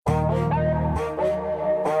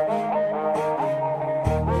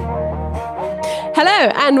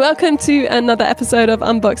Hello, and welcome to another episode of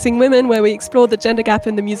Unboxing Women, where we explore the gender gap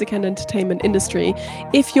in the music and entertainment industry.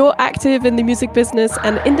 If you're active in the music business,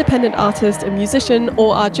 an independent artist, a musician,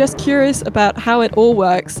 or are just curious about how it all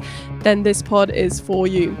works, then this pod is for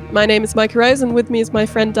you. My name is Micah Rose, and with me is my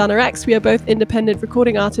friend Dana Rex. We are both independent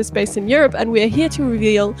recording artists based in Europe, and we are here to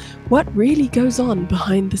reveal what really goes on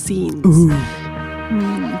behind the scenes.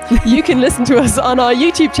 You can listen to us on our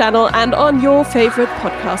YouTube channel and on your favorite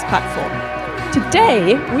podcast platform.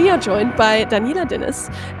 Today, we are joined by Daniela Dinnes,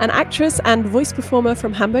 an actress and voice performer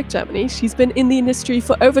from Hamburg, Germany. She's been in the industry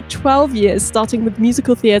for over 12 years, starting with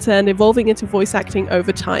musical theatre and evolving into voice acting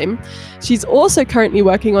over time. She's also currently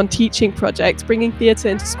working on teaching projects, bringing theatre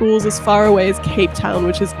into schools as far away as Cape Town,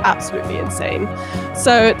 which is absolutely insane.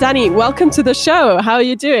 So, Dani, welcome to the show. How are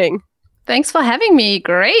you doing? Thanks for having me.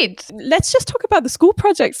 Great. Let's just talk about the school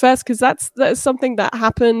project first, because that's something that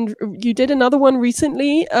happened. You did another one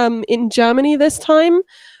recently in Germany this time.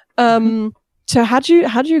 So how do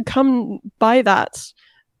you come by that?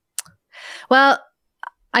 Well,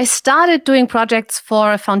 I started doing projects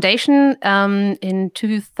for a foundation in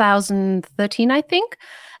 2013, I think.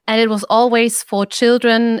 And it was always for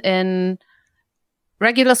children in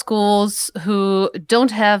regular schools who don't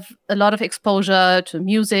have a lot of exposure to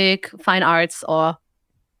music, fine arts, or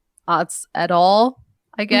arts at all,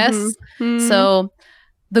 I guess. Mm-hmm. So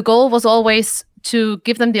the goal was always to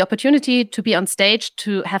give them the opportunity to be on stage,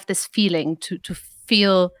 to have this feeling, to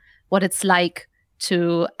feel what it's like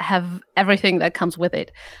to have everything that comes with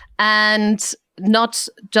it. And not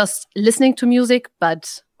just listening to music,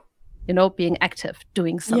 but, being active,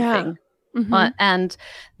 doing something. Yeah. Mm-hmm. And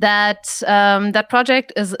that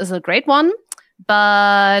project is a great one,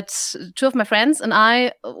 but two of my friends and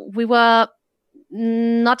I, we were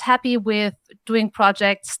not happy with doing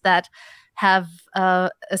projects that have a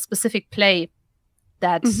specific play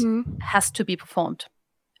that has to be performed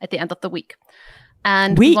at the end of the week.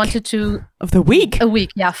 And we wanted to... Of the week? A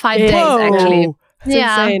week, yeah, 5 days actually. It's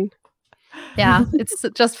insane. Yeah, it's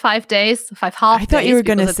just 5 days, half days. I thought you were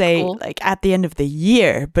going to say like at the end of the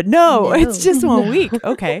year, but no, it's just 1 week.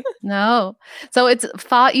 Okay. No. So it's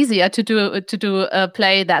far easier to do a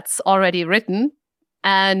play that's already written.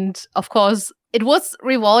 And of course, it was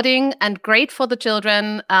rewarding and great for the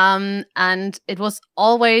children. And it was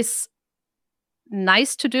always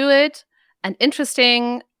nice to do it and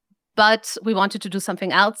interesting, but we wanted to do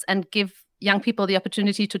something else and give young people the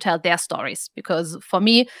opportunity to tell their stories. Because for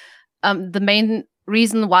me, the main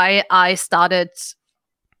reason why I started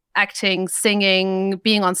acting, singing,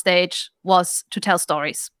 being on stage was to tell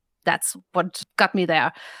stories. That's what got me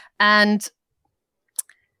there. And,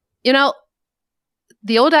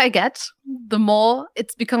 the older I get, the more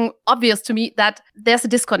it's become obvious to me that there's a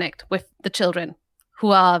disconnect with the children who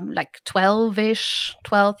are like 12-ish,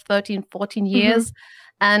 12, 13, 14 years.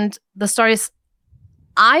 Mm-hmm. And the stories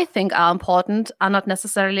I think are important are not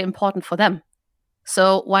necessarily important for them.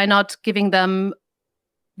 So why not giving them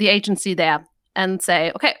the agency there and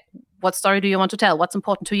say, okay, what story do you want to tell? What's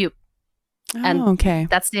important to you? And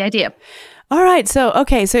that's the idea. All right. So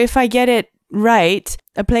if I get it right,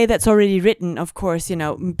 a play that's already written, of course,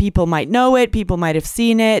 people might know it, people might have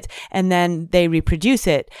seen it, and then they reproduce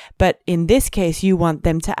it. But in this case, you want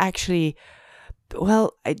them to actually,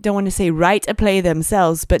 well, I don't want to say write a play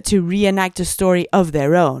themselves, but to reenact a story of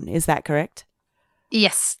their own. Is that correct?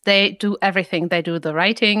 Yes, they do everything. They do the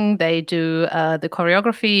writing, they do the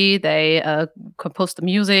choreography, they compose the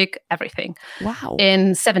music, everything. Wow.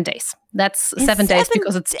 In 7 days. That's 7 days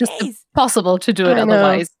because it's just impossible to do it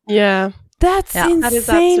otherwise. Yeah. That's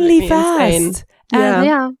insanely fast.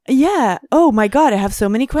 Insane. Yeah. Oh my God, I have so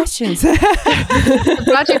many questions. The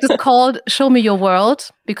project is called Show Me Your World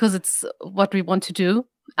because it's what we want to do.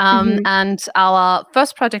 And our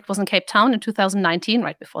first project was in Cape Town in 2019,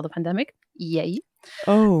 right before the pandemic. Yay.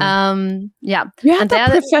 Oh. Yeah. You had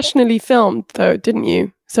that professionally filmed though, didn't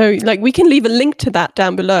you? So we can leave a link to that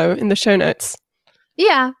down below in the show notes.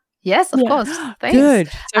 Yeah. Yes, of course. Thanks. Good.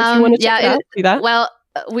 So if you want to check it out, do that. Well,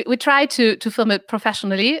 we try to film it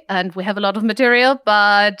professionally and we have a lot of material,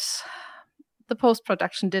 but the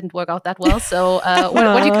post-production didn't work out that well. So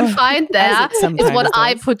what you can find there is what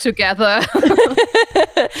I put together.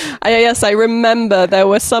 Yes, I remember there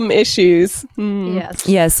were some issues.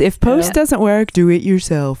 Yes, if post doesn't work, do it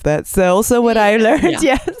yourself. That's also what I learned,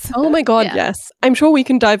 yes. Oh my God, yes. I'm sure we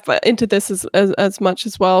can dive into this as much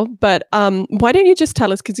as well. But why don't you just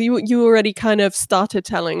tell us, because you already kind of started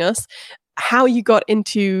telling us, how you got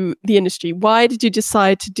into the industry. Why did you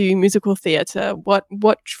decide to do musical theatre? What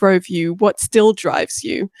drove you? What still drives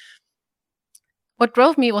you? What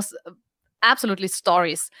drove me was absolutely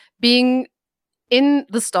stories. Being in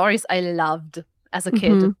the stories I loved. as a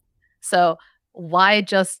kid. So why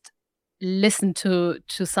just listen to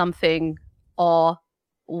something, or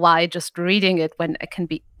why just reading it when it can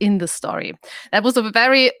be in the story? That was a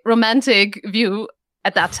very romantic view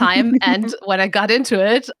at that time. And when I got into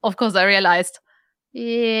it, of course, I realized,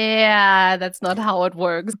 yeah, that's not how it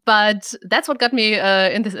works. But that's what got me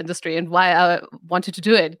in this industry and why I wanted to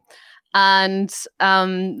do it. And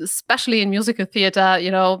especially in musical theater,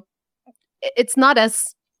 it's not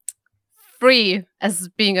as free as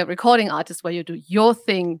being a recording artist where you do your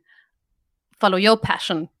thing, follow your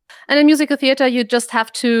passion. And in musical theater, you just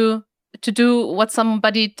have to do what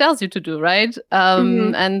somebody tells you to do, right?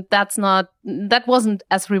 And that wasn't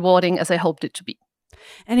as rewarding as I hoped it to be.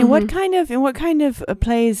 And in what kind of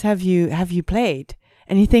plays have you played?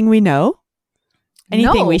 Anything we know?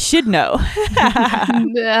 Anything we should know?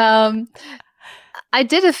 I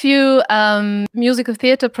did a few musical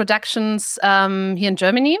theater productions here in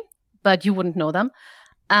Germany, but you wouldn't know them.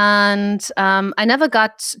 And I never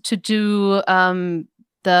got to do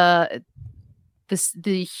the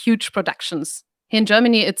huge productions. Here in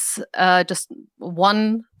Germany, it's just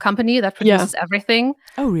one company that produces everything.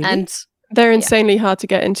 Oh, really? And they're insanely hard to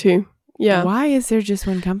get into. Yeah. Why is there just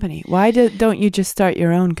one company? Why don't you just start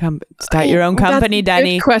your own company? Start your own company, That's a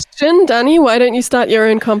Dani. good question, Dani. Why don't you start your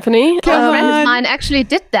own company? A friend of mine actually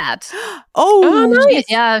did that. Oh,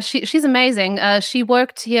 nice. She's amazing. She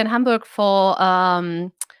worked here in Hamburg for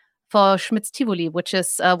Schmitz Tivoli, which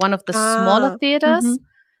is one of the smaller theaters.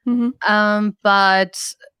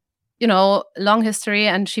 But long history,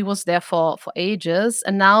 and she was there for ages.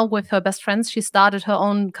 And now with her best friends, she started her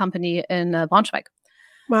own company in Braunschweig.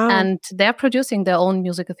 Wow. And they're producing their own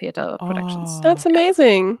musical theater productions. That's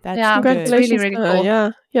amazing. Congratulations. Really, really cool.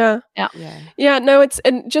 Yeah, no, it's,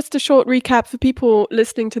 and just a short recap for people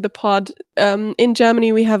listening to the pod. In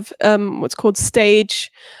Germany, we have what's called stage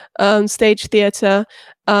theater.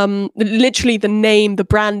 Literally the name, the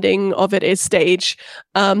branding of it is stage.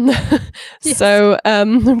 Yes. So,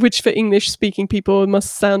 which for English speaking people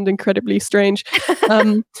must sound incredibly strange.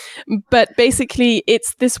 But basically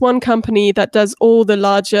it's this one company that does all the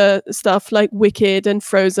larger stuff like Wicked and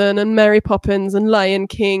Frozen and Mary Poppins and Lion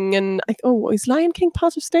King. And is Lion King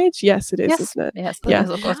part of stage? Yes, it is, isn't it? Yes, yeah.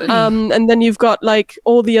 Of course it is. And then you've got like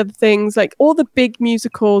all the other things, like all the big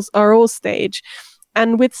musicals are all stage.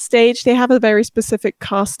 And with stage, they have a very specific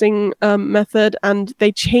casting method, and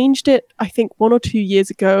they changed it, I think, 1 or 2 years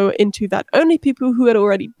ago into that only people who had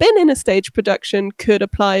already been in a stage production could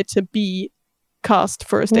apply to be cast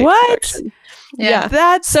for a stage production. Yeah.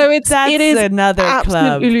 That's it is another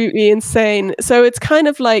club. Absolutely insane. So it's kind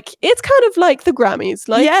of like the Grammys.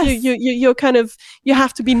 Like you're kind of, you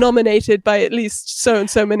have to be nominated by at least so and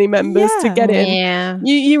so many members to get in. Yeah.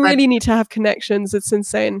 You really need to have connections. It's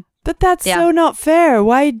insane. But that's so not fair.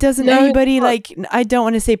 Why doesn't anybody, like, I don't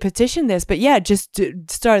want to say petition this, but just to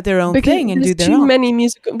start their own thing and do their own? Too many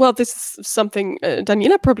musical. Well, this is something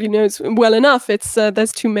Daniela probably knows well enough. It's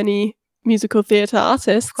there's too many musical theater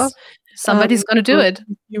artists. Somebody's going to do it.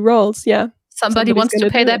 Few roles, yeah. Somebody wants to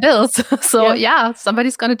pay their bills. So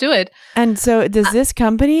somebody's going to do it. And so does this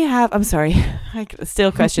company have, I'm sorry,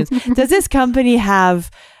 still questions. Does this company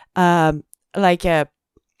have like a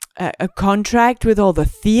contract with all the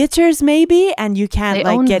theaters maybe, and you can't they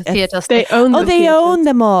like own get the theaters. They own them. They own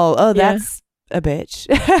them all. That's a bitch.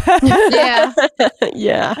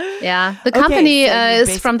 Yeah. The company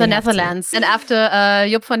is from the Netherlands, and after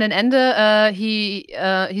Job van den Ende, he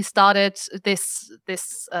started this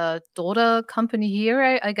daughter company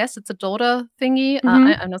here. I guess it's a daughter thingy.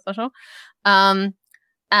 I'm not so sure. And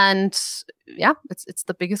it's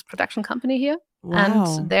the biggest production company here.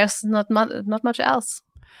 Wow. And there's not much else.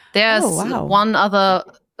 There's one other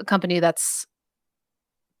company that's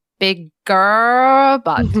bigger,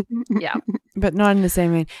 but but not in the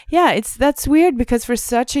same way. Yeah, that's weird, because for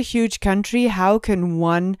such a huge country, how can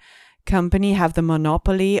one company have the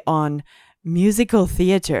monopoly on musical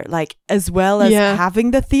theater, like, as well as having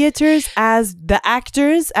the theaters as the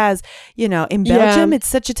actors? As you know, in Belgium it's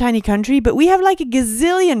such a tiny country, but we have like a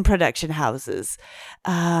gazillion production houses.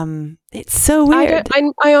 It's so weird.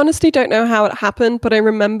 I honestly don't know how it happened, but I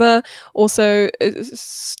remember also,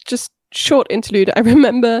 just short interlude, I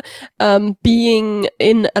remember being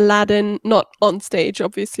in Aladdin, not on stage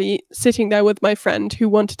obviously, sitting there with my friend who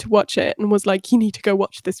wanted to watch it and was like, you need to go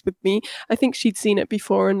watch this with me. I think she'd seen it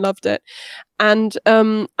before and loved it. And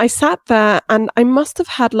I sat there, and I must have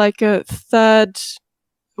had like a third,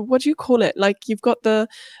 what do you call it? Like, you've got the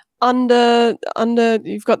under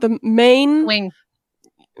you've got the main wing.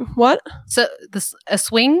 What? So a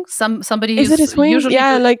swing? Somebody Is who's it a swing? usually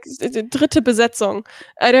Yeah, like dritte Besetzung.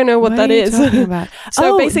 I don't know what that are you is. talking about?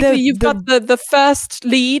 So basically, you've the got the first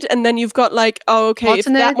lead, and then you've got like, oh, okay, if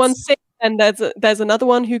that Alternates. one's sick, then there's another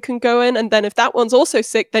one who can go in, and then if that one's also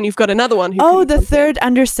sick, then you've got another one who. Oh, can the jump in. third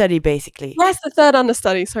understudy, basically. Yes, the third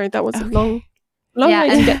understudy. Sorry, that was a long Yeah, way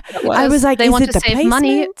to and get to that word. I was like, they is want it to the save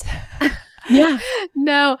money. placement? Yeah.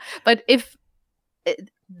 No, but if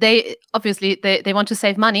they obviously they want to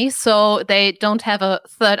save money, so they don't have a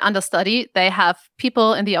third understudy. They have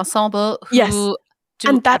people in the ensemble who Yes. do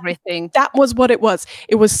And everything. That was what it was.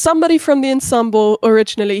 It was somebody from the ensemble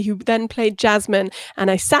originally who then played Jasmine. And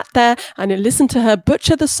I sat there and I listened to her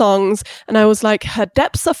butcher the songs. And I was like, her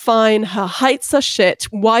depths are fine. Her heights are shit.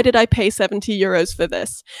 Why did I pay 70 euros for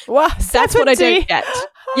this? Wow, That's what I don't get.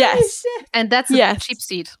 Yes. And that's a cheap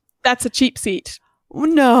seat. That's a cheap seat.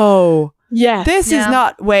 No. Yes. This is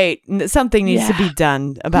not, something needs to be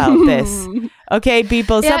done about this. Okay,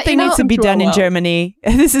 people, Yeah, something needs to be done in Germany.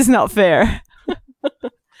 This is not fair.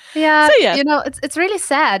 Yeah, So, yeah. you know, it's really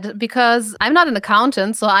sad because I'm not an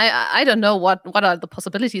accountant, so I don't know what are the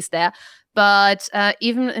possibilities there. But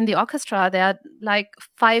even in the orchestra, there are like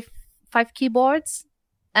five keyboards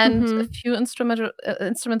and a few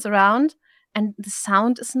instruments around, and the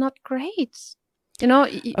sound is not great. You know.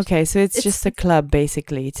 Okay, so it's just a club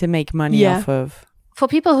basically to make money off of. For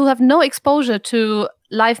people who have no exposure to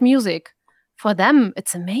live music, for them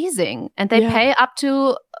it's amazing, and they pay up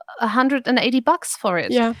to $180 for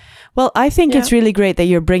it. Yeah. Well, I think it's really great that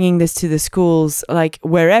you're bringing this to the schools, like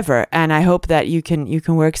wherever, and I hope that you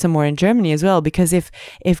can work some more in Germany as well. Because if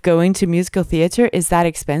going to musical theater is that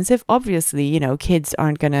expensive, obviously, you know, kids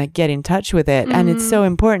aren't gonna get in touch with it, and it's so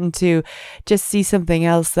important to just see something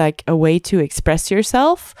else, like a way to express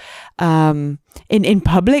yourself in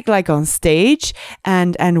public, like on stage,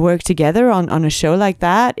 and work together on a show like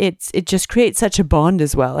that. It just creates such a bond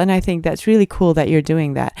as well, and I think that's really cool that you're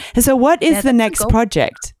doing that. And so what is the next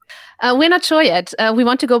project? We're not sure yet. We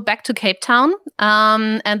want to go back to Cape Town,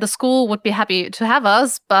 and the school would be happy to have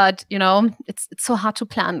us, but you know, it's so hard to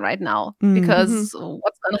plan right now because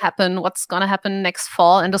what's going to happen next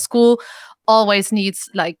fall, and the school always needs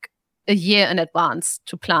like a year in advance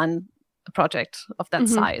to plan a project of that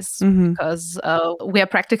size, because we are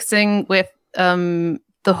practicing with the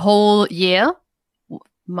whole year,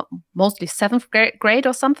 mostly 7th grade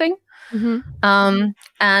or something.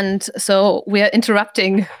 And so we are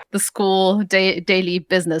interrupting the school daily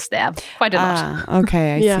business there quite a lot.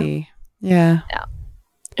 Okay, I see. Yeah.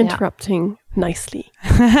 Interrupting nicely.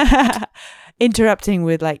 Interrupting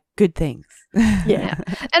with like good things. Yeah.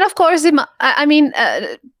 And of course, I mean,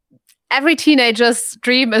 every teenager's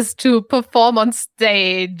dream is to perform on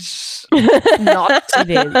stage. Not. It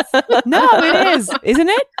is. No, it is. Isn't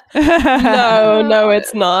it? No,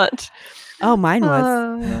 it's not. Oh, mine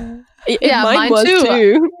was. Mine was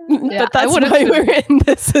too. Yeah, but that's why we're in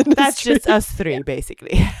this industry. That's just us three,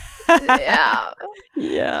 basically.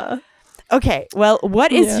 Yeah. Okay, well,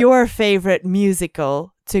 what is your favorite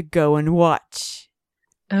musical to go and watch?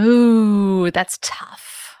 Oh, that's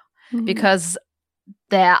tough. Because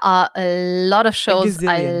there are a lot of shows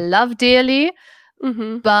I love dearly,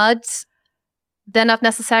 but they're not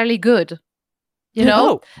necessarily good. You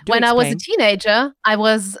know, when I was a teenager, I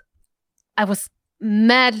was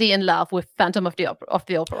madly in love with Phantom of the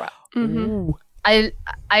Opera.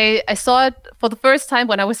 I saw it for the first time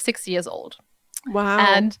when I was 6 years old. Wow.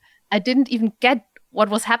 And I didn't even get what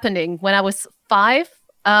was happening. When I was 5,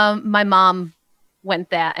 my mom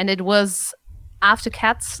went there, and it was after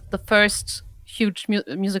Cats, the first huge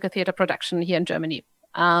musical theater production here in Germany.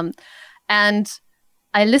 And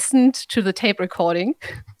I listened to the tape recording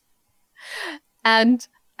and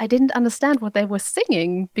I didn't understand what they were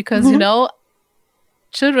singing because, you know,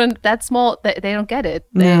 children that small, they don't get it.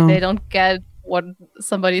 They don't get what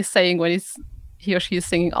somebody's saying when he or she is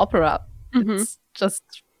singing opera. It's just,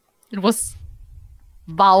 it was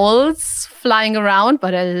vowels flying around,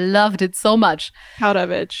 but I loved it so much.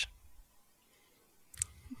 Kauderwelsch.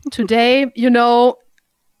 Today, you know,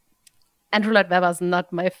 Andrew Lloyd Webber's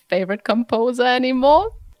not my favorite composer anymore.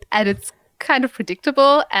 And it's kind of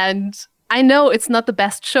predictable. And I know it's not the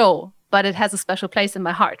best show, but it has a special place in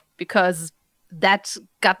my heart because that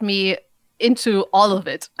got me into all of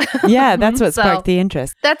it. Yeah, that's what sparked the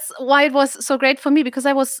interest. That's why it was so great for me, because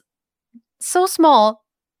I was so small.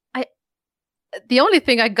 The only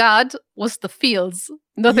thing I got was the feels,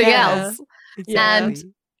 nothing else. Exactly. And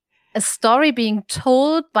a story being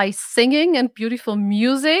told by singing and beautiful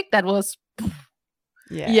music, that was...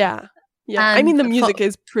 Yeah. I mean, the music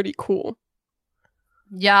is pretty cool.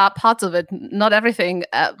 Yeah, parts of it, not everything.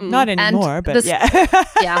 Not anymore, but yeah.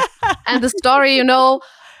 Yeah. And the story,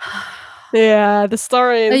 Yeah, the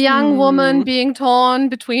story is a young woman being torn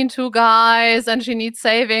between two guys, and she needs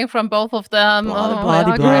saving from both of them. Blah, blah,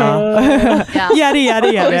 blah, blah. Yeah. Yada,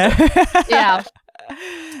 yada, yada. Yeah.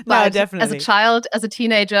 No, But definitely. as a child, as a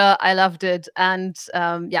teenager, I loved it. And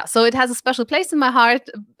so it has a special place in my heart.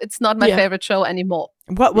 It's not my favorite show anymore.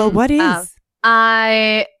 What is?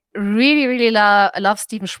 I really, really love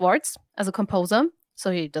Stephen Schwartz as a composer.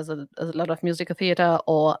 So he does a lot of musical theater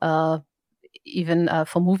or even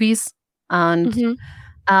for movies. And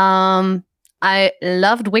I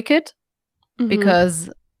loved Wicked because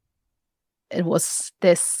it was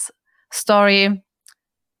this story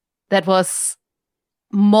that was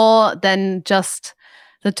more than just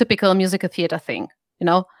the typical musical theater thing.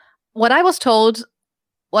 What I was told,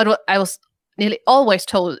 what I was nearly always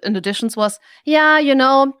told in auditions was, yeah,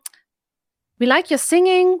 we like your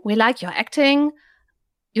singing, we like your acting,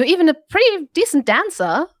 you're even a pretty decent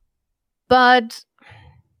dancer, but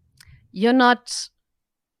you're not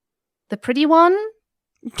the pretty one,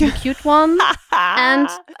 the cute one,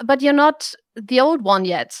 but you're not the old one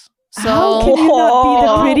yet. So how can you not be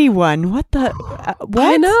the pretty one? What the? What?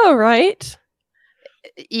 I know, right?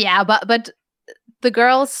 Yeah, but the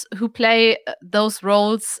girls who play those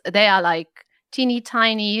roles, they are like teeny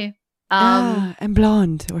tiny, and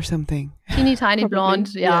blonde or something. Teeny tiny Probably,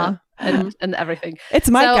 blonde, and everything. It's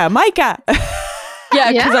Micah. Micah.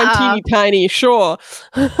 Yeah, because I'm teeny tiny, sure.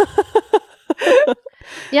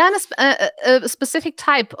 Yeah, and a specific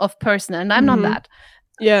type of person, and I'm not that.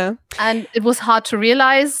 Yeah. And it was hard to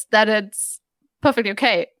realize that it's perfectly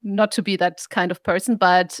okay not to be that kind of person.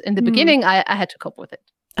 But in the beginning, I had to cope with it.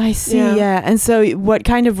 I see, yeah. And so what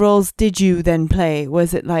kind of roles did you then play?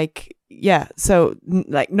 Was it like, so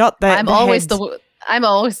like not that I'm always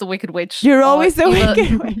the Wicked Witch. You're always the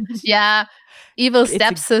Wicked Witch. Yeah. Evil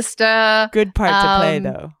stepsister. Good part to play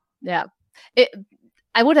though. Yeah.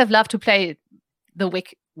 I would have loved to play the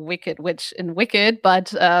Wicked Witch in Wicked,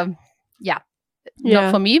 but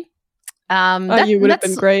not for me. You would have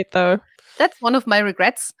been great though. That's one of my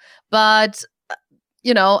regrets. But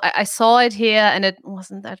I saw it here and it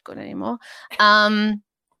wasn't that good anymore.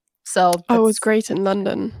 So it was great in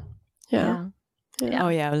London. Yeah. Oh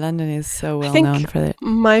yeah, London is so well known for it.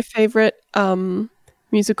 My favorite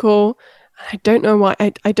musical, I don't know why,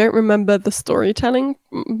 I don't remember the storytelling,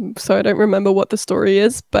 so I don't remember what the story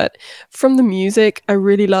is, but from the music, I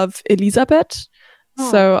really love Elisabeth.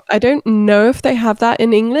 So I don't know if they have that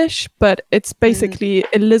in English, but it's basically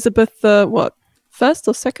Elizabeth the first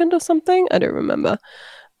or second or something? I don't remember.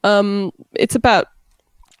 It's about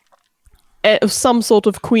some sort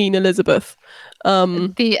of Queen Elizabeth.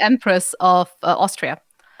 The Empress of Austria.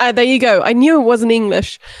 There you go. I knew it wasn't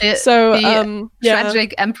English. The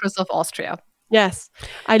tragic Empress of Austria. Yes.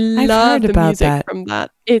 I love the music from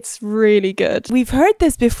that. It's really good. We've heard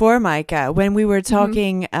this before, Micah, when we were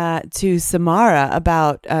talking to Samara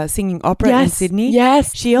about singing opera in Sydney.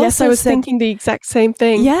 Yes. She also I was said, thinking the exact same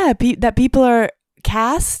thing. Yeah, that people are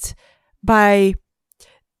cast by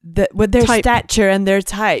with their type. stature and their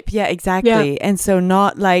type. Yeah, exactly. Yeah. And so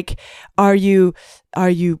not like, are you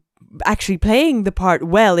actually playing the part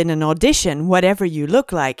well in an audition, whatever you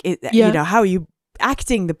look like, how are you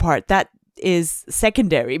acting the part? That is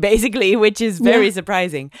secondary, basically, which is very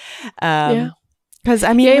surprising. Because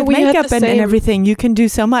I mean, with makeup and everything, you can do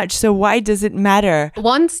so much. So why does it matter?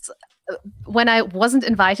 Once, when I wasn't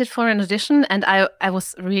invited for an audition, and I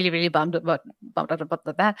was really, really bummed about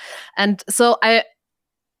that, and so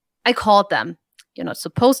I called them. You're not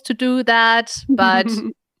supposed to do that, but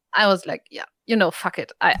I was like, fuck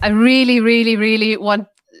it. I really, really, really want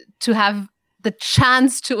to have the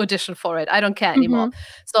chance to audition for it. I don't care anymore.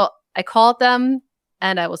 So I called them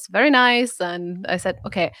and I was very nice. And I said,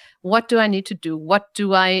 okay, what do I need to do? What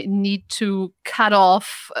do I need to cut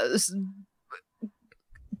off?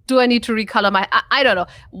 Do I need to recolor my... I don't know.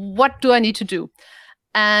 What do I need to do?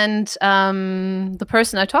 And the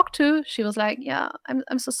person I talked to, she was like, yeah,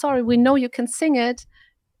 I'm so sorry. We know you can sing it.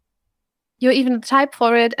 You're even the type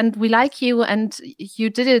for it. And we like you. And you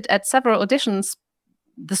did it at several auditions,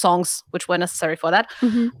 the songs which were necessary for that.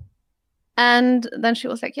 And then she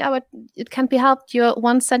was like, yeah, but it can't be helped. You're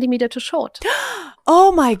 1 centimeter too short.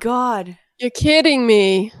 Oh my God. You're kidding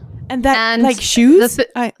me. And that, like shoes?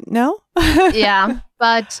 No? Yeah,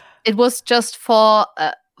 but it was just for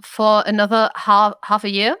another half a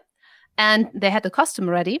year. And they had the costume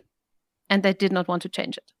ready. And they did not want to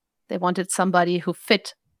change it. They wanted somebody who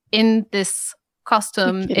fit in this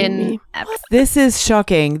costume in me? This is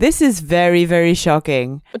shocking. This is very, very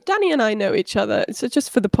shocking. But Danny and I know each other. So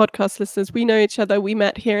just for the podcast listeners, we know each other. We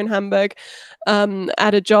met here in Hamburg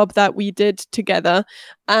at a job that we did together.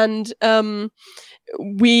 And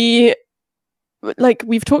we've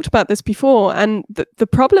talked about this before. And the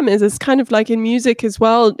problem is kind of like in music as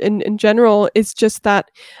well, in general, is just that,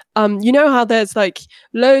 you know how there's like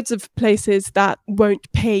loads of places that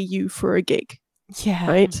won't pay you for a gig. Yeah.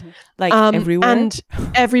 Right. Like everywhere. And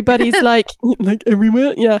everybody's like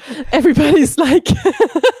everywhere. Yeah. Everybody's like,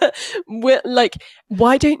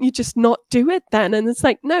 why don't you just not do it then? And it's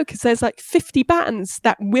like, no, because there's like 50 bands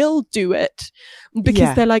that will do it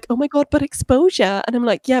because they're like, oh my God, but exposure. And I'm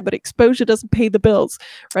like, yeah, but exposure doesn't pay the bills.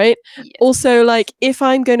 Right. Yes. Also, like, if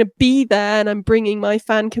I'm going to be there and I'm bringing my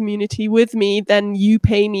fan community with me, then you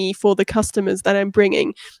pay me for the customers that I'm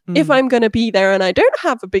bringing. If I'm going to be there and I don't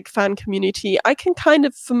have a big fan community, I can kind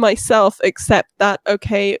of for myself accept that,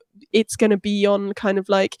 okay, it's going to be on kind of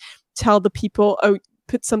like tell the people, oh,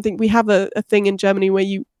 put something. We have a thing in Germany where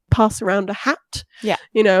you pass around a hat,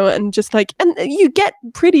 you know, and just like, and you get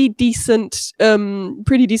pretty decent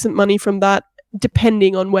money from that,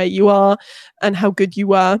 depending on where you are and how good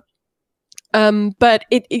you are. But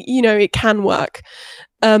it you know, it can work.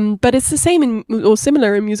 But it's the same or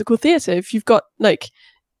similar in musical theatre. If you've got like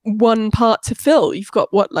one part to fill, you've got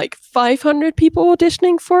what, like 500 people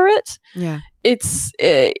auditioning for it. Yeah, it's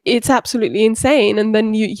absolutely insane. And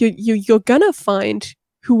then you're gonna find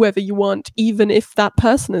whoever you want, even if that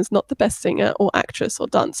person is not the best singer or actress or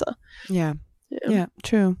dancer. Yeah,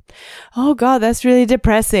 true. Oh God, that's really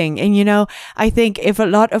depressing. And you know, I think if a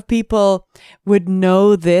lot of people would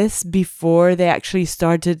know this before they actually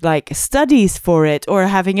started like studies for it or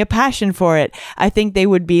having a passion for it, I think they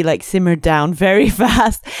would be like simmered down very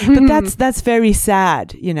fast. But that's very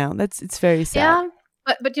sad. You know, it's very sad.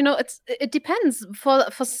 Yeah, but you know, it depends.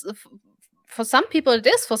 For some people it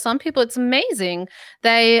is. For some people it's amazing.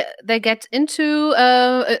 They get into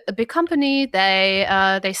a big company.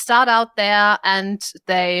 They start out there and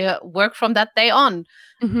they work from that day on.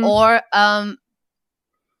 Or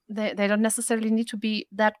they don't necessarily need to be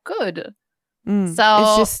that good. So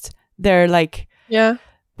it's just they're like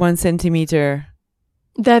 1 centimeter.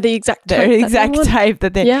 They're the exact type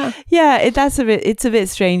that they it's a bit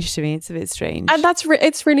strange to me. It's a bit strange, and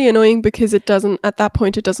it's really annoying because it doesn't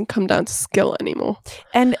come down to skill anymore.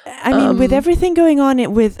 And I mean, with everything going on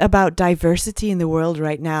about diversity in the world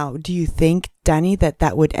right now, do you think, Danny,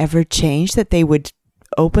 that would ever change, that they would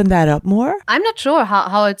open that up more? I'm not sure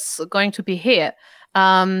how it's going to be here.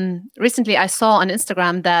 Recently I saw on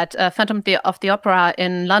Instagram that Phantom of the Opera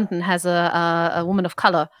in London has a woman of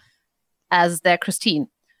color as their Christine.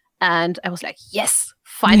 And I was like, yes,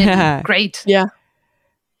 finally, great. Yeah.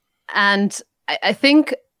 And I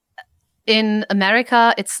think in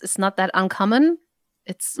America, it's not that uncommon.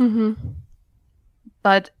 It's,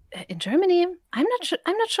 but in Germany, I'm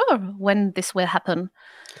not sure when this will happen.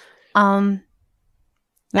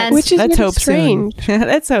 Which is let's really hope strange. Soon.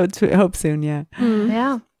 Let's hope soon. Yeah.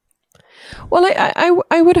 Yeah. Well,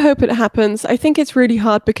 I would hope it happens. I think it's really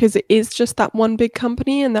hard because it is just that one big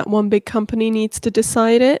company, and that one big company needs to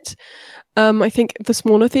decide it. I think the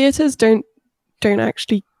smaller theatres don't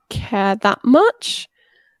actually care that much.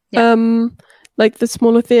 Yeah. Like the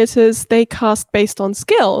smaller theatres, they cast based on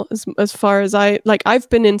skill. As far as I've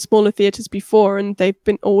been in smaller theatres before, and they've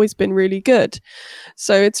always been really good.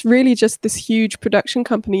 So it's really just this huge production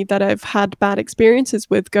company that I've had bad experiences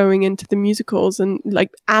with going into the musicals. And like,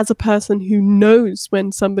 as a person who knows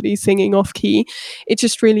when somebody's singing off key, it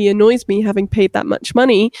just really annoys me, having paid that much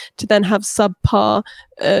money, to then have subpar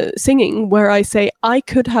singing where I say I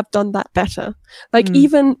could have done that better. Like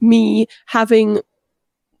even me having,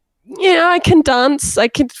 I can dance. I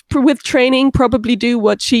could, with training, probably do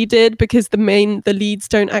what she did, because the leads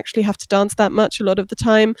don't actually have to dance that much a lot of the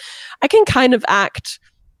time. I can kind of act.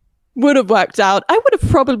 Would have worked out. I would have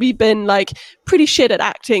probably been like pretty shit at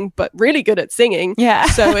acting, but really good at singing. Yeah.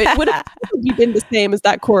 So it would have probably been the same as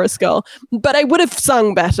that chorus girl, but I would have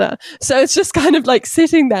sung better. So it's just kind of like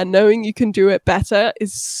sitting there knowing you can do it better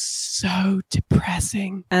is so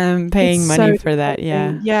depressing. Paying money for that.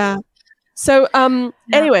 Yeah. Yeah. So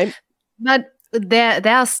anyway, but there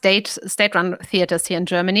are state-run theaters here in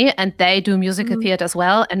Germany, and they do musical theater as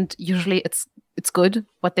well. And usually it's good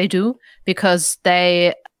what they do, because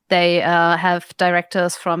they have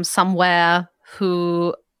directors from somewhere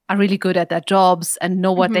who are really good at their jobs and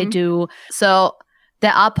know what they do. So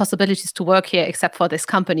there are possibilities to work here, except for this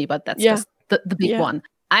company, but that's just the big one.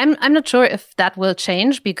 I'm not sure if that will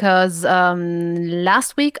change, because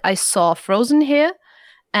last week I saw Frozen here,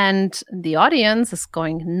 and the audience is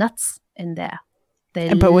going nuts in there.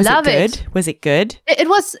 They But was it love good? it. Was it good? It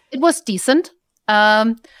was decent.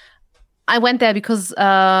 I went there because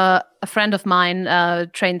a friend of mine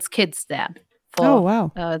trains kids there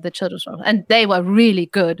for the children's show, and they were really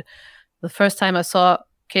good. The first time I saw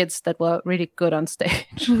kids that were really good on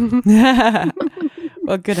stage.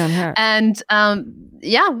 Well, good on her. And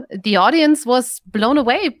the audience was blown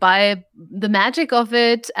away by the magic of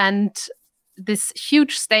it and this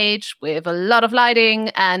huge stage with a lot of lighting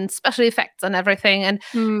and special effects and everything. And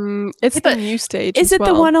it's the new stage. Is it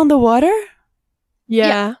the one on the water?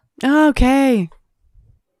 Yeah. Oh, okay.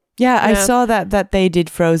 Yeah, I saw that they did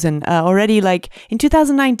Frozen already, like in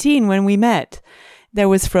 2019 when we met. There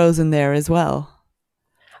was Frozen there as well.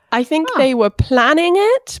 I think they were planning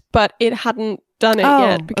it, but it hadn't done it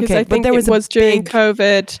yet because I think it was during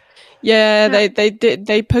COVID. Yeah,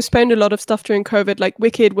 they postponed a lot of stuff during COVID. Like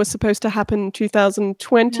Wicked was supposed to happen in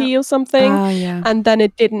 2020 or something, and then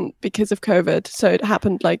it didn't because of COVID. So it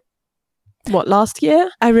happened like last year?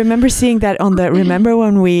 I remember seeing that on the. Remember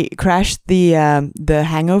when we crashed the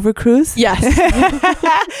Hangover cruise? Yes,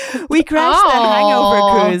 we crashed the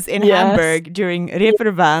Hangover cruise in Hamburg during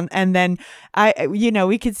Reeperbahn, and then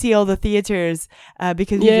we could see all the theaters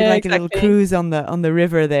because we did like a little cruise on the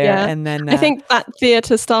river there, and then I think that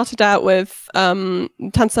theater started out with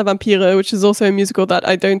Tanz der Vampire, which is also a musical that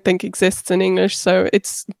I don't think exists in English. So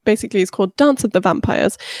it's called Dance of the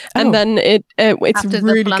Vampires, and then it's a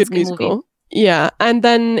really good musical. Movie. Yeah, and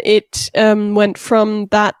then it went from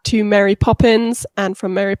that to Mary Poppins, and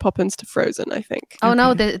from Mary Poppins to Frozen, I think. Oh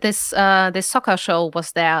no, this soccer show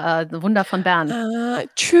was there, the Wunder von Bern.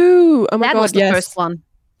 True. Oh my God, that was the first one.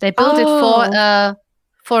 They built it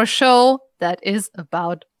for a show that is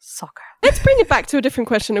about soccer. Let's bring it back to a different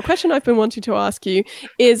question. A question I've been wanting to ask you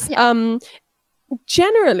is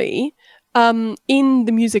generally. In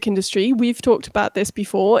the music industry, we've talked about this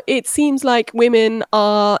before, it seems like women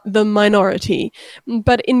are the minority.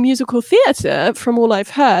 But in musical theatre, from all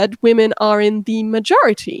I've heard, women are in the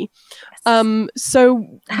majority. Yes. So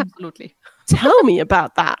absolutely. Tell me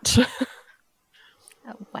about that.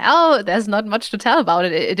 Well, there's not much to tell about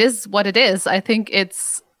it. It is what it is. I think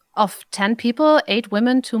it's of 10 people, 8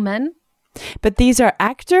 women, 2 men. But these are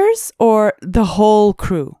actors or the whole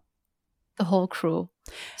crew? The whole crew.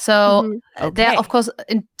 So there, of course,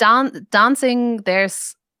 in dancing,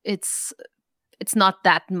 it's not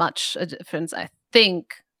that much a difference, I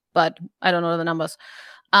think, but I don't know the numbers.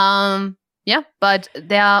 But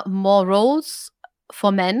there are more roles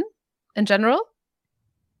for men in general,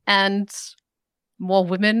 and more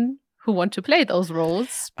women who want to play those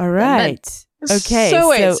roles. All right. Okay. So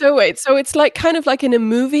wait. So it's like kind of like in a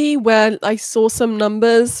movie where I saw some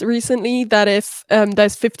numbers recently that if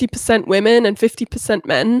there's 50% women and 50%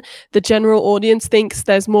 men, the general audience thinks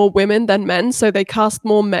there's more women than men. So they cast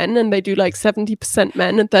more men and they do like 70%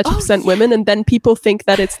 men and 30% women. And then people think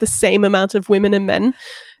that it's the same amount of women and men.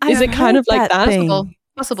 Is it kind of like that?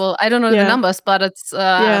 Possible. I don't know the numbers, but it's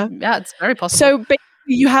it's very possible. So basically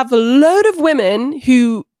you have a load of women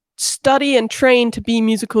who study and train to be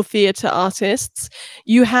musical theatre artists.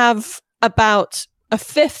 You have about a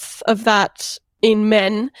fifth of that in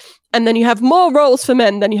men, and then you have more roles for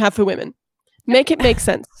men than you have for women. Make it make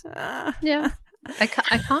sense. Yeah, I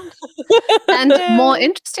can't. And more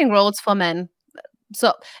interesting roles for men.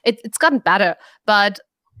 So it's gotten better, but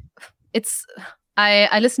it's.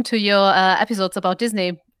 I listened to your episodes about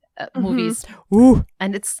Disney movies,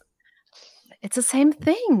 and it's the same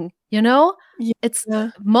thing. You know, it's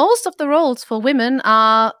most of the roles for women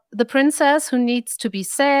are the princess who needs to be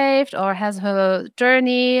saved or has her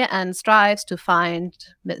journey and strives to find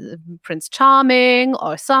Prince Charming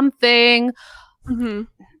or something. Mm-hmm.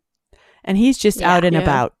 And he's just out and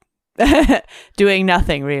about doing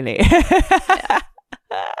nothing really.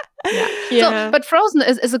 So, but Frozen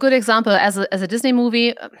is a good example as a Disney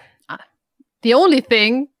movie. The only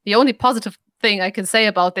positive thing I can say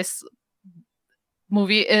about this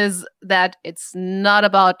movie is that it's not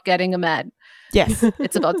about getting a man. Yes.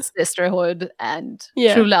 It's about sisterhood and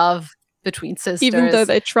true love between sisters. Even though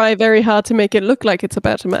they try very hard to make it look like it's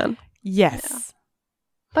about a man. Yes. Yeah.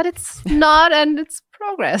 But it's not, and it's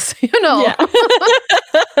progress, you know. Yeah.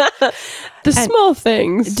 The small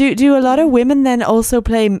things. Do a lot of women then also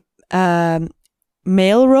play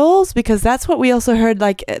male roles? Because that's what we also heard,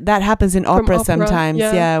 like that happens in opera sometimes.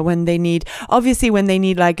 When they need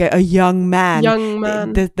like a young man.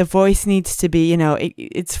 The voice needs to be,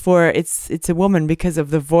 it's a woman because of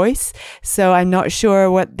the voice. So I'm not sure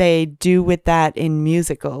what they do with that in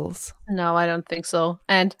musicals. No, I don't think so.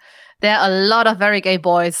 And there are a lot of very gay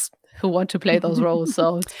boys who want to play those roles,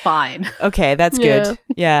 so it's fine. Okay, that's good.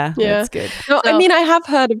 Yeah, that's good. No, I mean, I have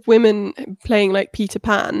heard of women playing like Peter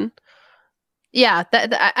Pan. Yeah,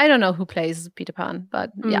 I don't know who plays Peter Pan,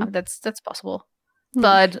 but yeah, that's possible.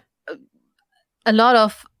 But a lot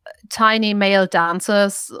of tiny male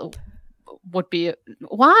dancers would be,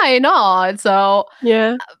 why not? So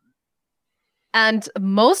yeah, and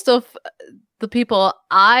most of the people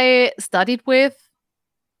I studied with,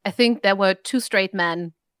 I think there were 2 straight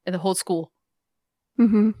men in the whole school.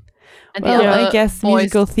 Mm-hmm. And well, the I guess boys,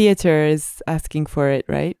 musical theater is asking for it,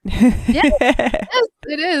 right? yes,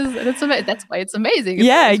 it is, and it's amazing. That's why it's amazing.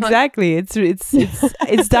 Yeah, exactly. It's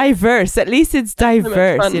diverse. At least it's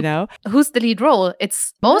diverse, you know. Who's the lead role?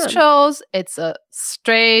 It's most shows. It's a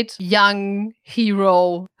straight young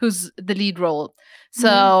hero who's the lead role.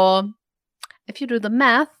 So if you do the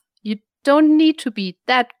math, you don't need to be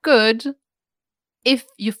that good if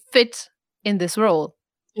you fit in this role.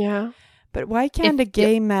 Yeah. But why can't a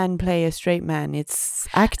gay man play a straight man? It's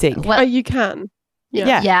acting. Well, you can.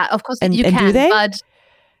 Yeah, of course and you can. Do they? But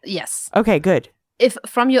yes. Okay, good. If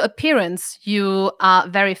from your appearance you are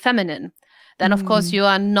very feminine, then of course you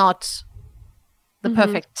are not the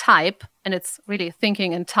perfect type, and it's really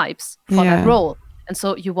thinking in types for that role, and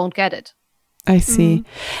so you won't get it. I see.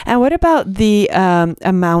 And what about the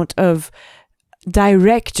amount of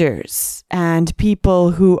directors and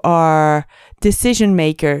people who are decision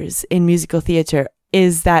makers in musical theater?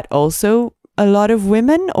 Is that also a lot of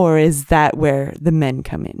women, or is that where the men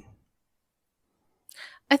come in?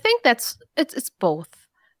 I think it's both.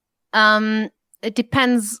 It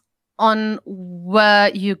depends on where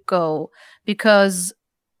you go, because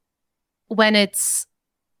when it's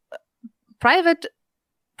private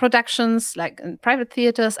productions, like in private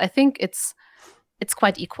theaters, I think it's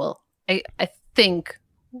quite equal. I think.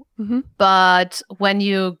 But when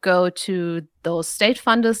you go to those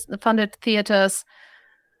state-funded theaters,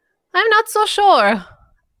 I'm not so sure.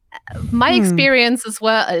 My experiences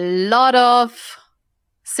were a lot of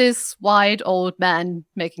cis white old men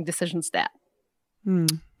making decisions there.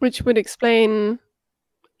 Which would explain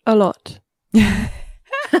a lot.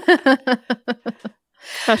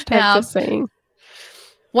 Hashtag just saying.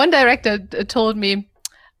 One director told me,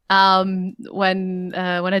 when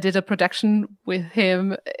I did a production with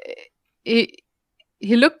him, he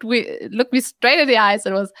looked me straight in the eyes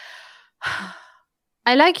and was,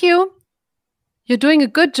 I like you. You're doing a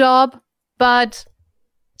good job, but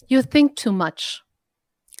you think too much.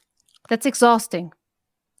 That's exhausting.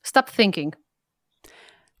 Stop thinking.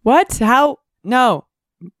 What? How? No.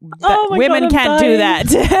 Women can't do that.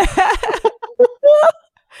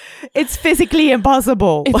 It's physically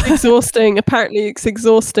impossible. It's exhausting. Apparently, it's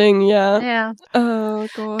exhausting. Yeah. Yeah. Oh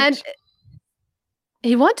god. And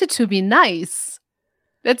he wanted to be nice.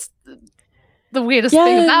 That's the weirdest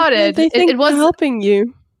thing about it. They think it was helping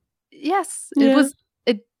you. Yes, it was.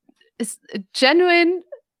 It's a genuine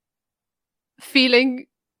feeling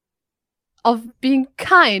of being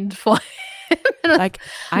kind for him. Like,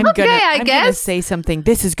 I'm gonna say something.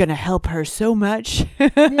 This is gonna help her so much.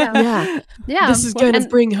 Yeah. This is gonna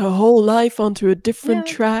bring her whole life onto a different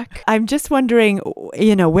track. I'm just wondering,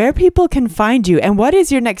 where people can find you, and what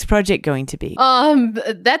is your next project going to be?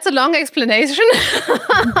 That's a long explanation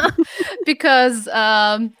because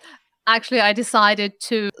actually I decided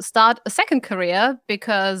to start a second career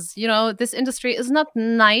because this industry is not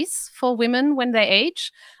nice for women when they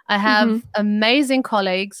age. I have amazing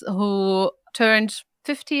colleagues who turned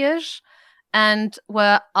 50-ish and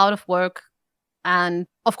were out of work. And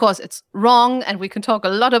of course, it's wrong. And we can talk a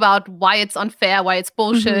lot about why it's unfair, why it's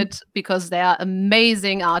bullshit, because they are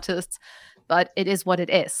amazing artists. But it is what it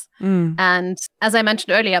is. And as I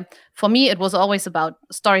mentioned earlier, for me, it was always about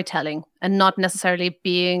storytelling and not necessarily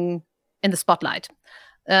being in the spotlight.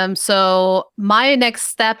 So my next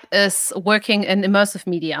step is working in immersive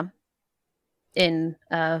media, in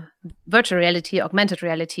virtual reality, augmented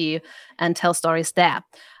reality, and tell stories there.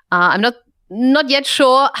 I'm not yet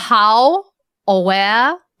sure how or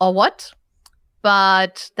where or what,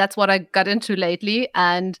 but that's what I got into lately,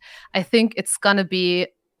 and I think it's gonna be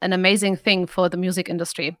an amazing thing for the music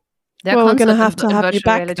industry. We're gonna have to have you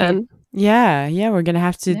back then. Yeah, we're gonna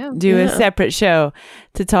have to do a separate show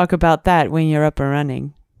to talk about that when you're up and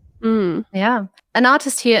running. Yeah. An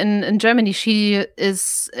artist here in Germany, she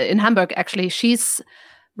is in Hamburg, actually. She's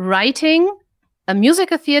writing a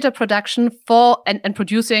musical theater production for and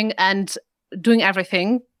producing and doing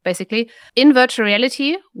everything, basically, in virtual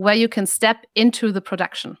reality, where you can step into the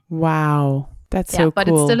production. Wow. That's so cool. But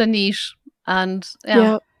it's still a niche. And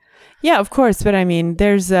yeah, of course. But I mean,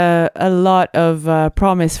 there's a lot of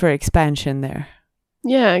promise for expansion there.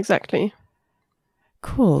 Yeah, exactly.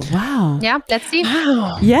 Cool. Wow. Yeah, let's see.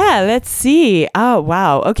 Wow. Yeah, let's see. Oh,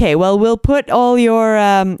 wow. Okay, well, we'll put all your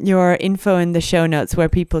info in the show notes where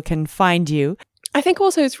people can find you. I think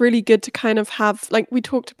also it's really good to kind of have, like we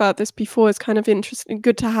talked about this before, it's kind of interesting,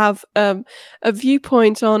 good to have a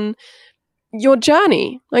viewpoint on your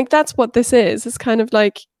journey. Like that's what this is. It's kind of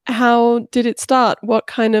like, how did it start? What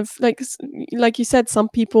kind of, like you said, some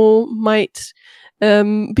people might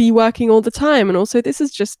be working all the time. And also this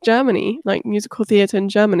is just Germany, like musical theatre in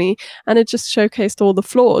Germany. And it just showcased all the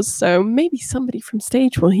flaws. So maybe somebody from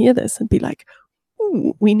stage will hear this and be like,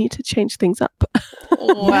 ooh, we need to change things up.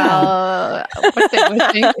 Well, what they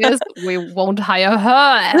would think is we won't hire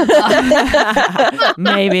her ever.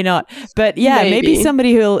 Maybe not, but yeah, maybe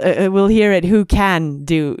somebody who will hear it who can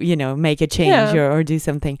do, make a change or do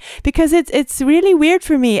something, because it's really weird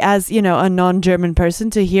for me as a non-German person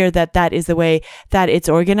to hear that is the way that it's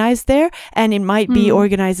organized there, and it might be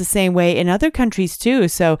organized the same way in other countries too.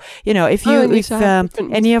 So if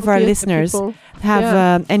any of our listeners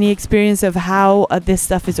have any experience of how this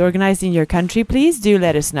stuff is organized in your country, please do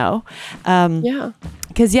let us know.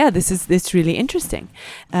 Because it's really interesting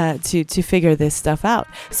to figure this stuff out.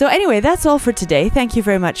 So anyway, that's all for today. Thank you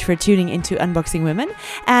very much for tuning into Unboxing Women.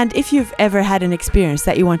 And if you've ever had an experience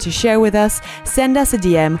that you want to share with us, send us a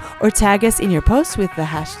DM or tag us in your post with the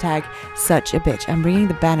hashtag #suchabitch. I'm bringing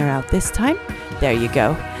the banner out this time. There you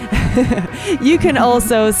go. You can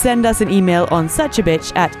also send us an email on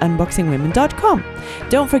suchabitch@unboxingwomen.com.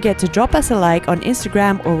 Don't forget to drop us a like on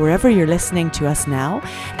Instagram or wherever you're listening to us now.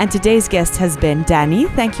 And today's guest has been Danny.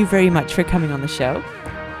 Thank you very much for coming on the show.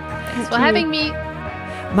 Thanks for having me.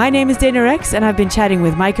 My name is Dana Rex, and I've been chatting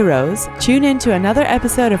with Micah Rose. Tune in to another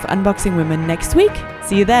episode of Unboxing Women next week.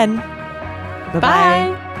 See you then. Bye-bye.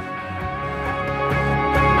 Bye.